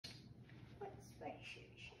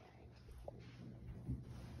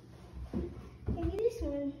this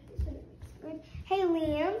one looks good. Hey,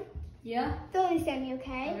 Liam. Yeah? Throw this at me,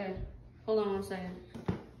 okay? Okay. Hold on 1 second.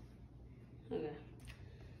 Okay.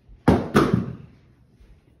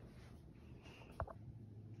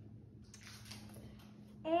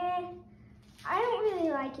 And I don't really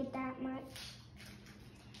like it that much.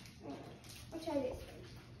 I'll try this one.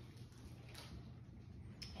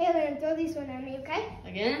 Hey, Liam, throw this one at me, okay?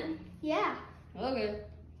 Again? Yeah. Okay.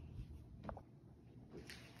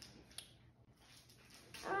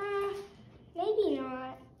 Maybe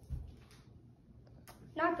not.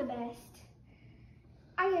 Not the best.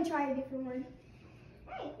 I'm gonna try a different one.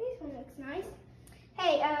 Hey, this one looks nice.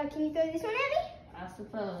 Hey, can you throw this one at me? I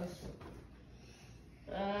suppose.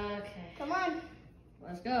 Okay. Come on.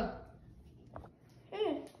 Let's go.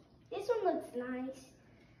 This one looks nice.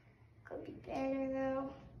 Could be better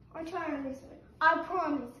though. I'll try on this one. I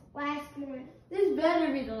promise. Last one. This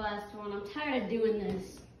better be the last one. I'm tired of doing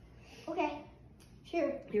this. Okay.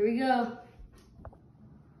 Sure. Here we go.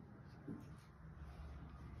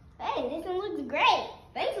 Hey, this one looks great.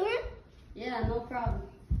 Thanks, Liam. Yeah, no problem.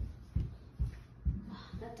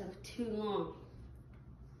 That took too long.